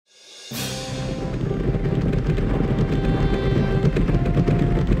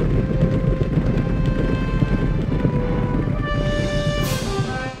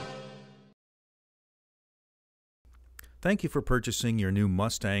Thank you for purchasing your new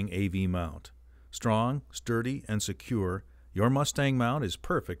Mustang AV mount. Strong, sturdy, and secure, your Mustang mount is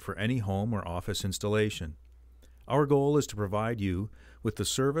perfect for any home or office installation. Our goal is to provide you with the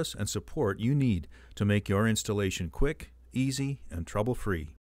service and support you need to make your installation quick, easy, and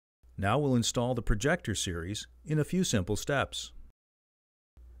trouble-free. Now we'll install the Projector series in a few simple steps.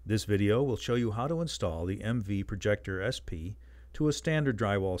 This video will show you how to install the MV-PROJECTOR-SP to a standard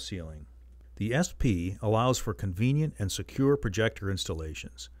drywall ceiling. The SP allows for convenient and secure projector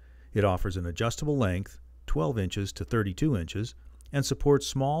installations. It offers an adjustable length, 12 inches to 32 inches, and supports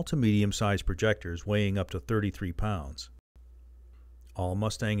small to medium-sized projectors weighing up to 33 pounds. All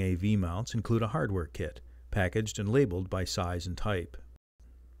Mustang AV mounts include a hardware kit, packaged and labeled by size and type.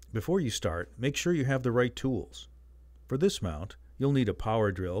 Before you start, make sure you have the right tools. For this mount, you'll need a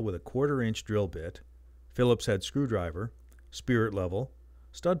power drill with a 1/4 inch drill bit, Phillips head screwdriver, spirit level,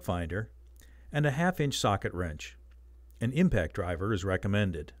 stud finder, and a 1/2 inch socket wrench. An impact driver is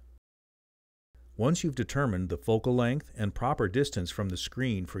recommended. Once you've determined the focal length and proper distance from the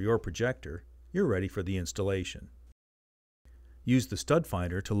screen for your projector, you're ready for the installation. Use the stud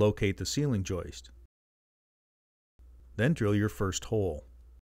finder to locate the ceiling joist. Then drill your first hole.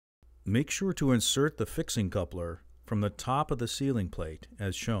 Make sure to insert the fixing coupler from the top of the ceiling plate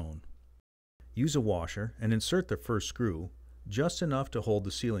as shown. Use a washer and insert the first screw just enough to hold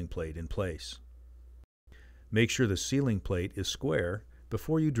the ceiling plate in place. Make sure the ceiling plate is square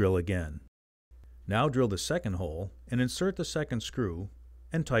before you drill again. Now drill the second hole and insert the second screw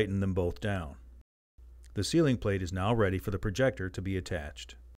and tighten them both down. The ceiling plate is now ready for the projector to be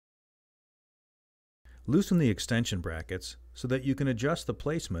attached. Loosen the extension brackets so that you can adjust the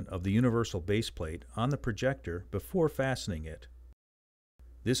placement of the universal base plate on the projector before fastening it.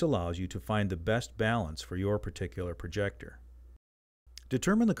 This allows you to find the best balance for your particular projector.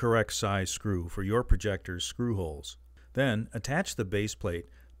 Determine the correct size screw for your projector's screw holes. Then attach the base plate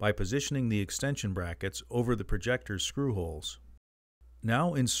by positioning the extension brackets over the projector's screw holes.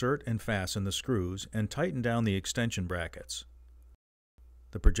 Now insert and fasten the screws and tighten down the extension brackets.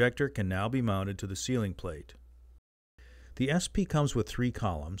 The projector can now be mounted to the ceiling plate. The SP comes with 3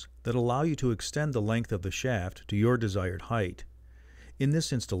 columns that allow you to extend the length of the shaft to your desired height. In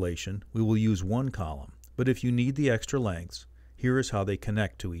this installation, we will use 1 column, but if you need the extra lengths, here is how they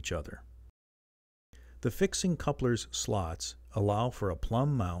connect to each other. The fixing coupler's slots allow for a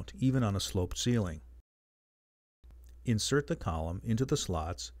plumb mount even on a sloped ceiling. Insert the column into the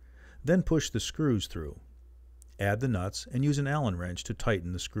slots, then push the screws through. Add the nuts and use an Allen wrench to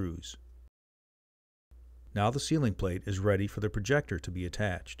tighten the screws. Now the ceiling plate is ready for the projector to be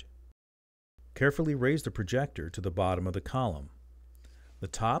attached. Carefully raise the projector to the bottom of the column. The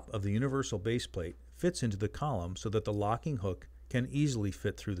top of the universal base plate fits into the column so that the locking hook can easily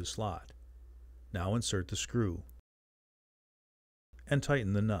fit through the slot. Now insert the screw and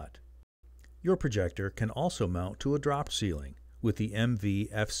tighten the nut. Your projector can also mount to a drop ceiling with the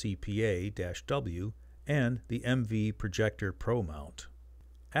MV-FCPA-W and the MV-PROJECTOR Pro mount.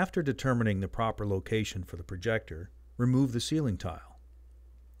 After determining the proper location for the projector, remove the ceiling tile.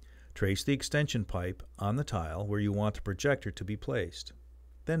 Trace the extension pipe on the tile where you want the projector to be placed.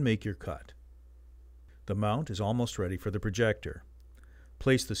 Then make your cut. The mount is almost ready for the projector.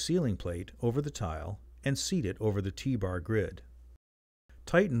 Place the ceiling plate over the tile and seat it over the T-bar grid.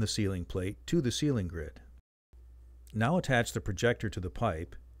 Tighten the ceiling plate to the ceiling grid. Now attach the projector to the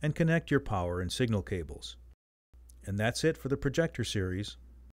pipe and connect your power and signal cables. And that's it for the Projector series.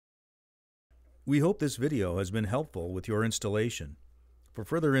 We hope this video has been helpful with your installation. For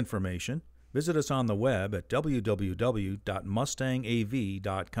further information, visit us on the web at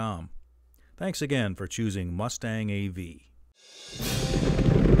www.mustangav.com. Thanks again for choosing Mustang AV.